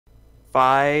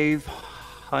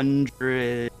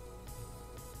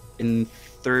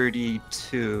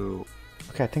532.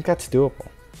 Okay, I think that's doable.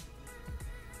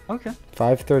 Okay.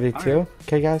 532. Right.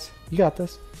 Okay, guys, you got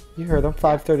this. You heard them.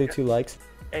 532 likes.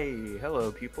 Hey,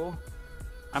 hello, people.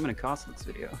 I'm in a Cosolix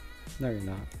video. No, you're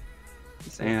not.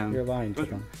 Sam, You're lying to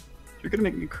them. You're gonna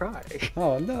make me cry.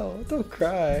 Oh no! Don't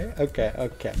cry. Okay,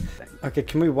 okay, okay.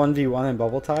 Can we 1v1 in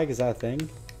bubble tag? Is that a thing?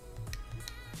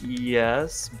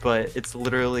 Yes, but it's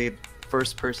literally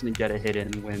first person to get a hit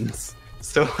in wins.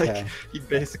 So like, Okay. you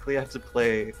basically have to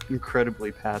play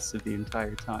incredibly passive the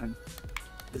entire time.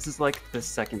 This is like the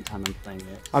second time I'm playing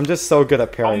it. I'm just so good at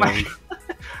Oh parrying. my!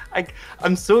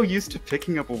 I'm so used to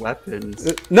picking up weapons.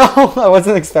 No, I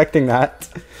wasn't expecting that.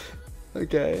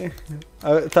 Okay.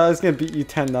 I thought I was gonna beat you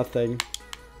 10-0.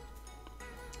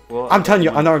 Well, I'm telling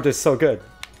you, unarmed is so good.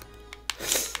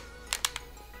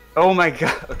 Oh my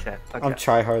god. Okay. Okay. I'm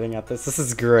tryharding at this. This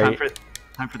is great.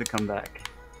 Time for the comeback.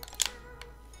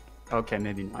 Okay,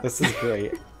 maybe not. This is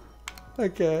great.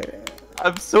 Okay.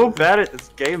 I'm so bad at this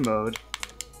game mode.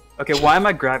 Okay, why am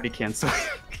I gravity canceling?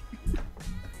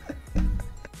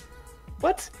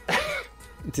 What?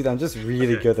 Dude, I'm just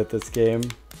really good at this game.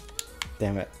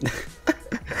 Damn it.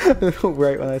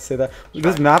 Right when I say that.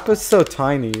 This map is so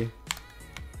tiny.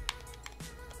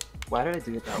 Why did I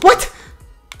do it that way? What?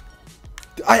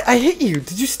 I hit you.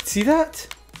 Did you see that?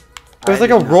 It was I like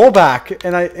a did not. rollback,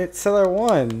 and it said I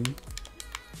won.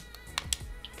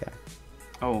 Okay.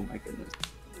 Oh my goodness.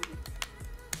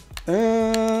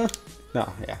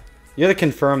 No, yeah. You had to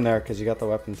confirm there because you got the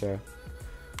weapon throw.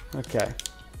 Okay.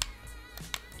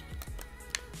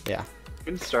 Yeah. I'm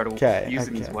gonna start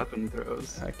using these weapon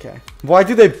throws. Okay. Why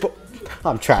do they?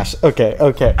 I'm trash. Okay.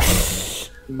 Okay.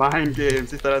 Mind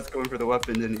games. You thought I was going for the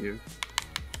weapon, didn't you?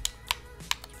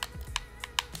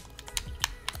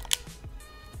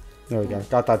 There we go.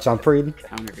 Got that jump read.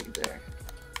 Countering there.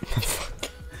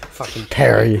 Fucking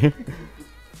parry.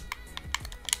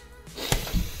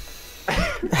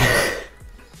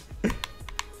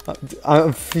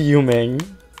 I'm fuming.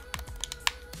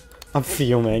 I'm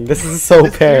fuming. This is so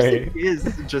This parry. is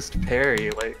just parry,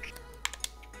 like.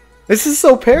 This is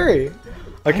so parry.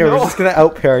 Okay, we're just gonna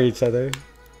out parry each other.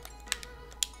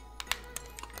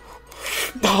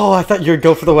 Oh, I thought you would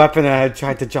go for the weapon and I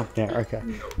tried to jump there. Okay.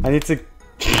 I need to.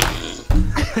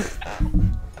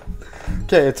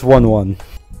 Okay, it's 1-1.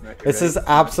 This is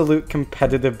absolute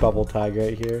competitive bubble tag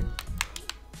right here.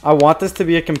 I want this to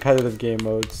be a competitive game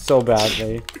mode so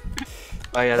badly.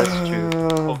 Oh yeah, that's true.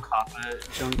 Full combat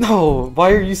jump. No,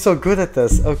 why are you so good at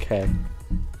this? Okay.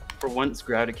 For once,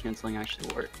 gravity canceling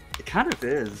actually worked. It kind of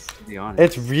is, to be honest.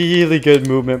 It's really good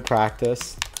movement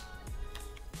practice.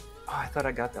 Oh, I thought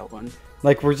I got that one.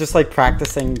 Like, we're just like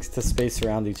practicing to space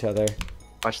around each other.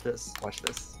 Watch this. Watch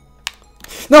this.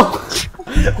 No!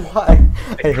 Why?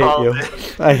 I hate you.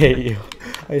 it. I hate you.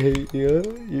 I hate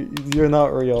you. You're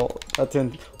not real. That's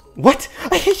in. What?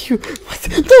 I hate you. What?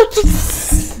 No,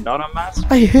 just... Not on master.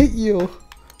 I hate you.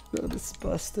 No, this is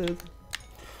busted.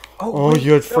 Oh, wait,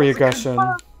 you had that free was a good aggression.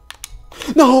 one.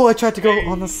 No, I tried to go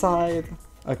on the side.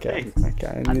 Okay. Thanks.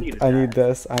 Okay. I I needed need that.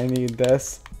 this. I need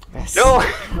this. Yes. No!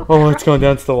 Oh, it's going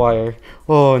down to the wire.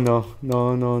 Oh no.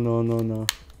 No, no, no, no, no.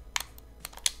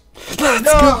 Let's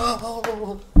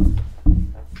go!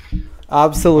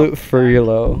 Absolute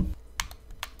freelo.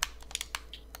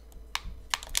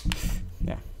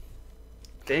 Yeah.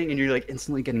 Dang, and you're like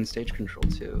instantly getting stage control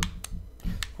too.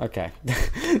 Okay.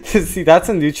 See, that's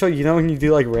a neutral. You know when you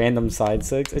do like random side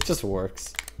sigs? It just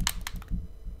works.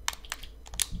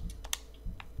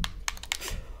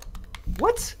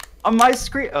 What? On my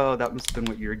screen? Oh, that must have been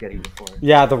what you were getting before.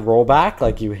 Yeah, the rollback,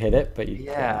 like you hit it, but you...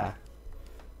 Yeah.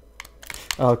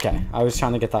 Okay, I was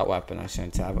trying to get that weapon. I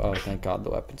shouldn't have. Oh, thank God the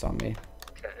weapon's on me.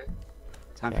 Okay.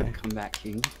 Time for Okay. the comeback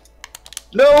king.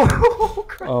 No!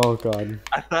 Crap. Oh, God.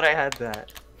 I thought I had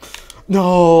that.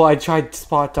 No, I tried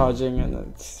spot dodging and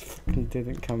it fucking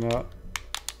didn't come out.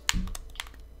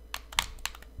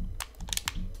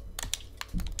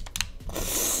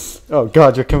 Oh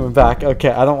God, you're coming back. Okay,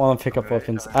 I don't want to pick up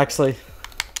weapons. Actually,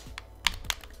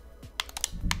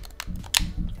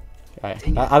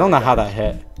 I don't know how that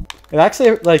hit. It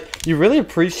actually, like, you really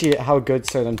appreciate how good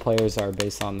certain players are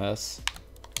based on this.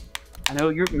 I know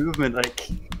your movement, like,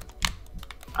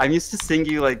 I'm used to seeing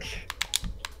you, like,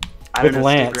 I With don't know,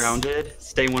 Lance. stay grounded,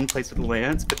 stay in one place with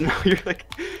Lance, but now you're, like,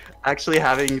 actually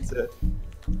having to...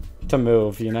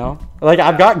 move, you know? Like,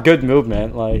 I've got good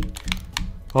movement, like...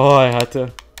 Oh, I had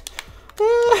to...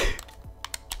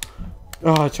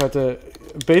 Oh, I tried to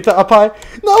bait the up high.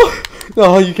 No!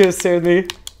 No, you could have stared me.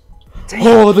 Damn.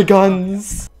 Oh, the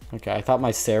guns! Okay, I thought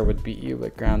my stare would beat you,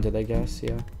 but grounded, I guess,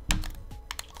 yeah.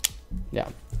 Yeah.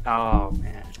 Oh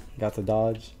man. Got the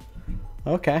dodge.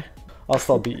 Okay. I'll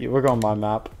still beat you. We're going my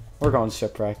map. We're going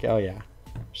Shipwreck. Oh yeah.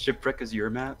 Shipwreck is your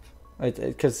map?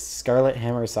 Because Scarlet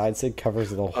Hammer Side Sig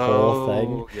covers the whole Oh,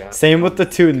 thing. yeah. Same with the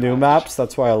two new gosh. maps.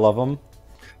 That's why I love them.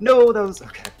 No, that was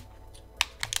okay.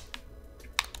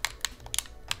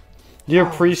 You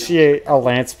appreciate a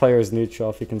Lance player's neutral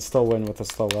if you can still win with a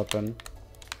slow weapon.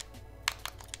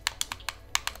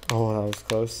 Oh, that was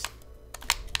close.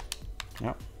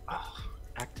 Yep. Oh,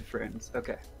 active friends.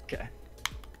 Okay. Okay.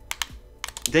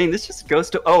 Dang, this just goes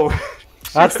to. Oh.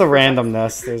 That's the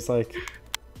randomness. There's like.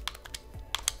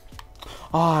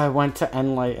 Oh, I went to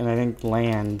end light and I didn't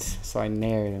land, so I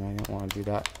nared and I didn't want to do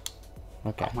that.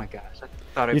 Okay. Oh my gosh! I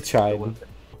thought I You tried.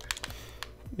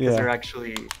 Yeah. They're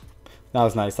actually. That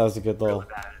was nice. That was a good little.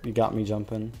 Really bad. You got me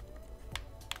jumping.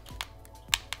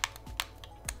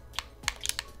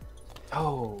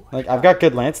 Oh. Like I've got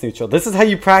good lance neutral. This is how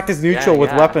you practice neutral with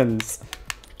yeah. weapons.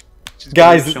 Just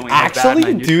Guys, showing how bad actually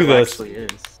my do neutral this. actually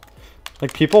is.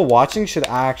 Like people watching should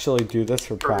actually do this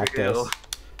for practice. real.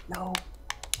 No.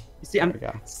 You see, I'm There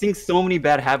we go. seeing so many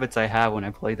bad habits I have when I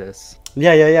play this.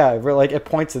 Yeah. Like it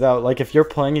points it out. Like if you're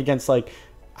playing against like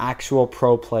actual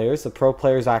pro players, the pro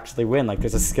players actually win. Like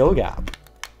there's a skill gap.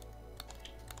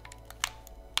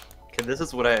 Okay, this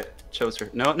is what I chose for.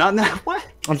 No, not that. What?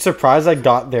 I'm surprised I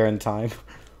got there in time.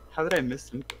 How did I miss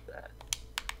him with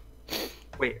that?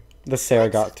 Wait. The Sarah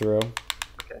What? got through.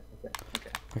 Okay.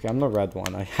 Okay, I'm the red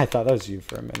one. I thought that was you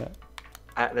for a minute.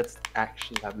 That's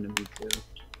actually happened to me too.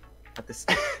 At this.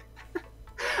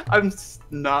 I'm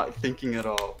not thinking at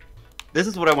all. This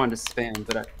is what I wanted to spam,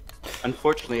 but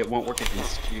unfortunately it won't work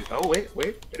against you. Oh wait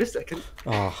a second.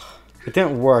 Oh, it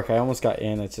didn't work. I almost got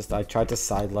in. It's just I tried to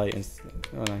side light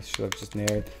and I should have just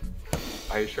nared.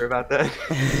 Are you sure about that?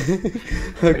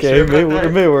 Okay, sure about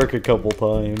it may work a couple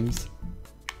times.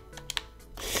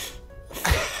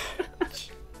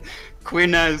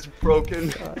 Queen Eye is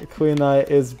broken. Queen Eye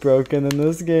is broken in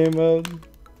this game mode.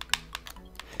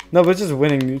 No, but just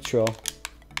winning neutral.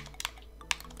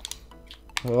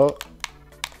 Oh.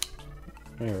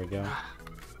 There we go.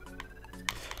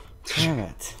 Damn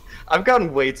it. I've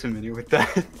gotten way too many with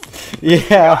that.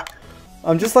 Yeah.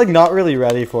 I'm just like not really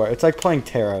ready for it. It's like playing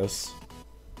Taros.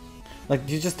 Like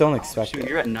you just don't expect Shoot, it.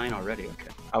 you're at 9 already. Okay.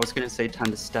 I was gonna say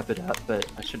time to step it up, but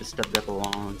I should have stepped up a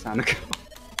long time ago.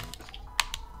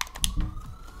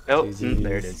 Oh,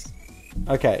 there it is.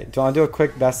 Okay, do you want to do a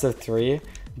quick best of 3?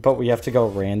 But we have to go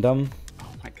random.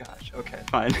 Oh my gosh. Okay,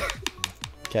 fine.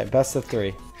 Okay, best of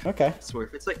 3. Okay. I swear,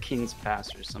 if it's like King's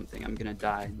Pass or something, I'm gonna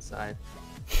die inside.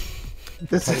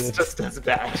 This is just as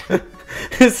bad.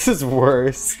 This is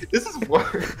worse. This is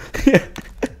worse.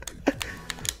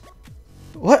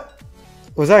 What?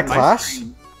 Was that a My clash?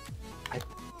 screen- I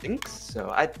think so.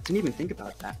 I didn't even think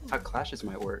about that. How clashes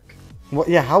might work. What?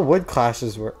 Yeah, how would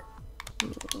clashes work?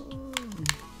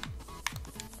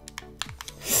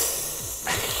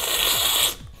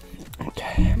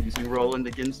 Okay. I'm using Roland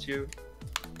against you.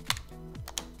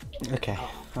 Okay,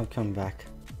 I'm coming back.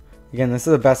 Again, this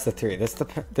is the best of 3.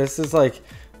 This is like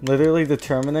literally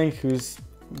determining who's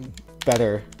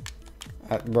better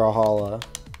at Brawlhalla.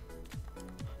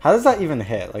 How does that even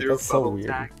hit? Like, Zero that's so bubble weird.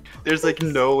 attack. There's like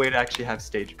no way to actually have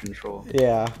stage control.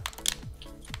 Yeah.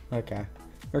 Okay.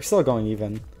 We're still going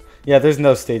even. Yeah, there's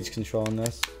no stage control in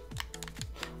this.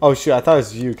 Oh shoot, I thought it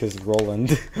was you because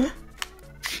Roland. I'm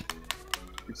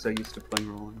so used to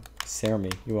playing Roland. Scare me,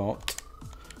 you won't.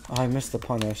 Oh, I missed the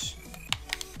punish.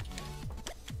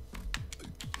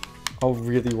 I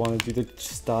really wanted you to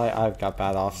just die. I've got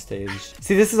bad offstage.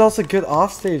 See, this is also good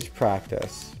offstage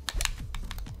practice.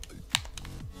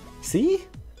 See?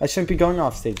 I shouldn't be going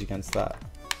offstage against that.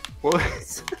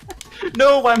 What?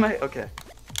 No, why am I? Okay.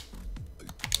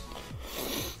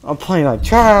 I'm playing like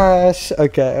trash.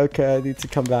 Okay, I need to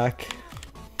come back.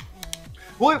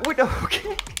 Wait, no,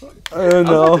 okay. Oh I was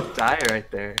no. about to die right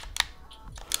there.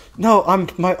 No,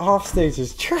 my offstage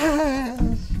is trash.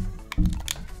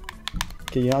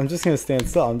 Okay, I'm just gonna stand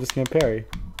still. I'm just gonna parry.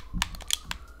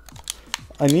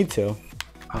 I need to.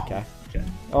 Okay. Okay.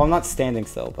 Oh, I'm not standing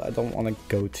still, but I don't want to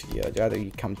go to you. I'd rather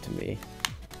you come to me.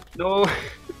 No.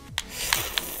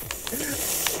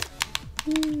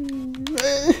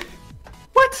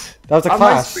 What? That was a On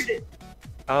my clash. screen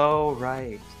Oh,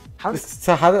 right. How does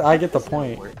So how did I get the that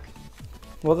point? work?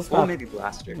 Well, this Well, map, maybe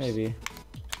blasters. maybe.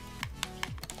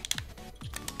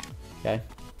 Okay.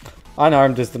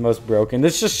 Unarmed is the most broken.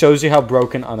 This just shows you how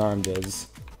broken unarmed is.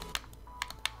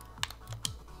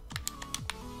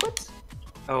 What?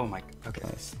 Oh my. Okay.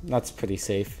 Nice. That's pretty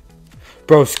safe.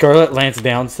 Bro, Scarlet Lance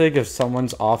down sig if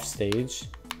someone's off stage.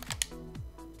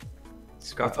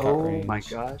 That's cut Oh range. my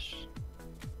gosh.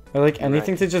 Or like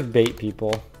anything to just bait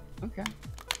people. Okay.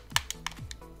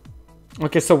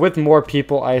 Okay, so with more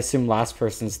people, I assume last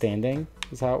person standing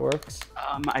is how it works.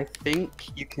 I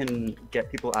think you can get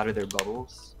people out of their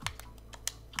bubbles.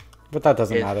 But that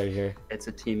doesn't matter here. It's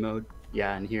a team mode.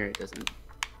 Yeah, and here it doesn't.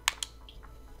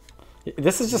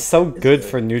 This is just so good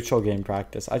for neutral game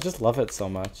practice. I just love it so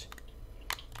much.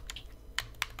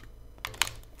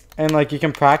 And like you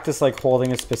can practice like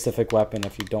holding a specific weapon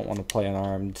if you don't want to play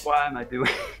unarmed. Why am I doing?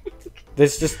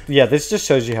 This just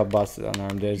shows you how busted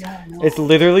unarmed is. Yeah, it's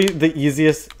literally the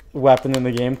easiest weapon in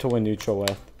the game to win neutral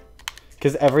with.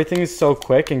 Because everything is so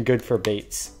quick and good for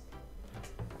baits.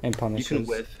 And punishes. You can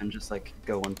whiff and just like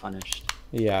go unpunished.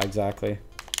 Yeah, exactly.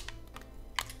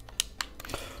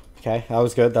 Okay, that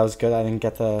was good. That was good. I didn't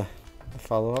get the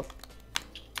follow-up.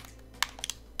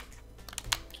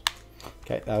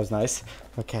 Okay, that was nice.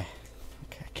 Okay.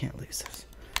 Okay, I can't lose this.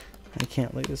 I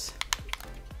can't lose.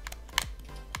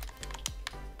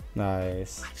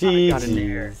 Nice.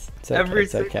 GG's. It's okay. Every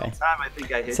it's single okay. time I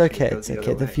think I hit It's okay. you, it It's goes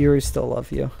okay. The way. viewers still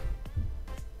love you.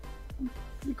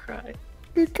 You cry.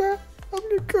 I'm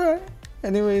gonna cry.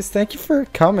 Anyways, thank you for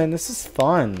coming. This is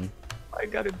fun. Why you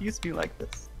gotta abuse me like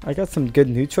this? I got some good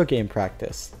neutral game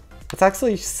practice. It's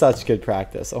actually such good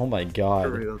practice. Oh my god.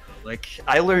 For real. Like,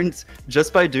 I learned,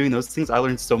 just by doing those things, I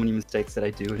learned so many mistakes that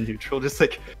I do in neutral. Just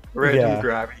like random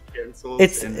gravity cancels.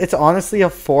 It's honestly a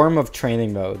form of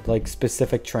training mode, like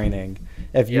specific training.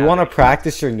 If you Yeah, want to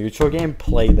practice your neutral game,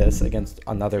 play this against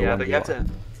another one. Yeah, but you have to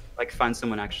like find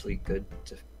someone actually good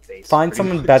to face. Find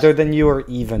someone better than you or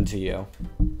even to you.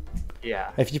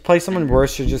 Yeah. If you play someone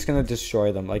worse, you're just gonna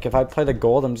destroy them. Like if I play the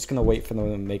gold, I'm just gonna wait for them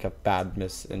to make a bad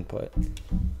miss input.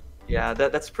 Yeah,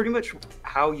 that's pretty much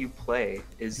how you play.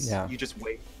 Is you just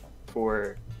wait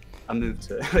for a move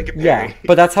to like a parry. Yeah,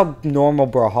 but that's how normal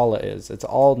Brawlhalla is. It's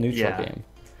all neutral game.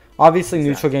 Obviously,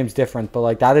 neutral game's different, but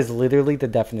like that is literally the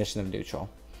definition of neutral.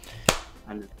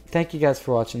 Thank you guys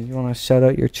for watching. You want to shout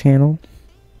out your channel?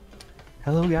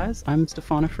 Hello guys, I'm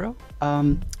Stephanafro.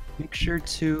 Make sure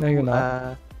to No, you're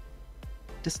not.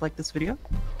 Dislike this video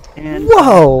and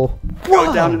Whoa!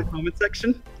 go down in the comment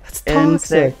section. That's and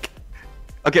say,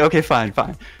 toxic. okay, fine.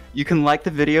 You can like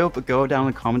the video, but go down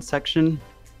in the comment section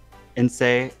and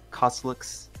say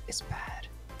Cosolix is bad.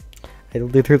 I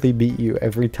literally beat you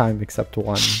every time except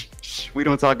one. We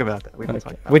don't talk about that. We don't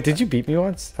talk about Wait, that. did you beat me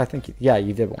once? I think yeah,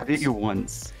 you did once. I beat you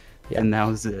once, Yeah. and that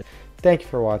was it. Thank you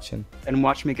for watching. And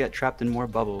watch me get trapped in more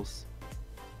bubbles.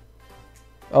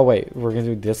 Oh wait, we're gonna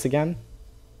do this again?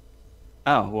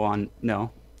 Oh, well,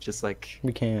 no. Just like...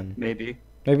 We can. Maybe.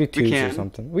 Maybe twos or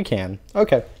something. We can.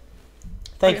 Okay.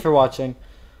 Thank you for watching.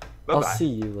 Bye-bye. I'll see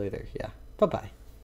you later. Yeah. Bye-bye.